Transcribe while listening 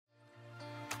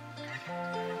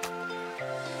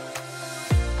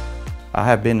I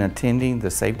have been attending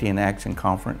the Safety in Action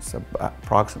Conference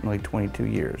approximately 22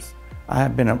 years. I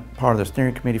have been a part of the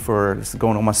steering committee for, this is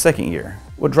going on my second year.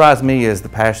 What drives me is the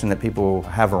passion that people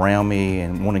have around me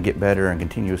and want to get better and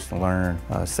continues to learn.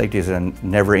 Safety is a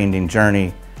never-ending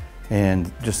journey, and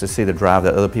just to see the drive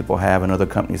that other people have and other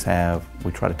companies have,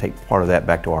 we try to take part of that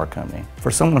back to our company.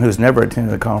 For someone who's never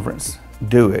attended a conference,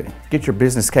 do it. Get your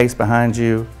business case behind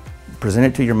you, present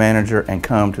it to your manager, and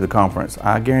come to the conference.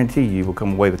 I guarantee you will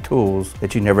come away with tools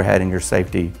that you never had in your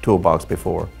safety toolbox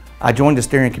before. I joined the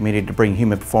steering committee to bring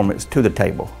human performance to the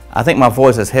table. I think my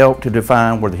voice has helped to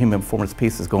define where the human performance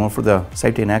piece is going for the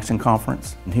Safety in Action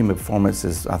Conference. And human performance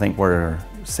is, I think, where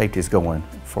safety is going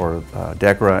for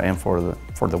DECRA and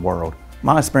for the world.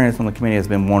 My experience on the committee has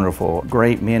been wonderful.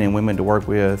 Great men and women to work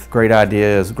with, great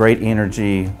ideas, great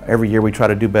energy. Every year we try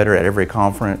to do better at every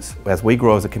conference. As we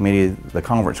grow as a committee, the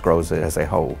conference grows as a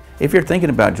whole. If you're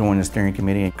thinking about joining the steering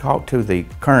committee, talk to the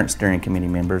current steering committee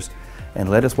members and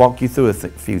let us walk you through a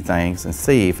few things and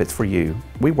see if it's for you.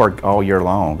 We work all year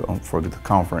long for the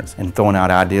conference and throwing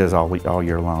out ideas all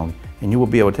year long. And you will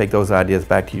be able to take those ideas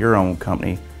back to your own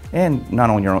company, and not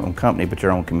only your own company, but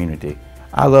your own community.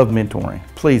 I love mentoring.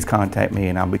 Please contact me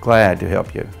and I'll be glad to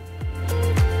help you.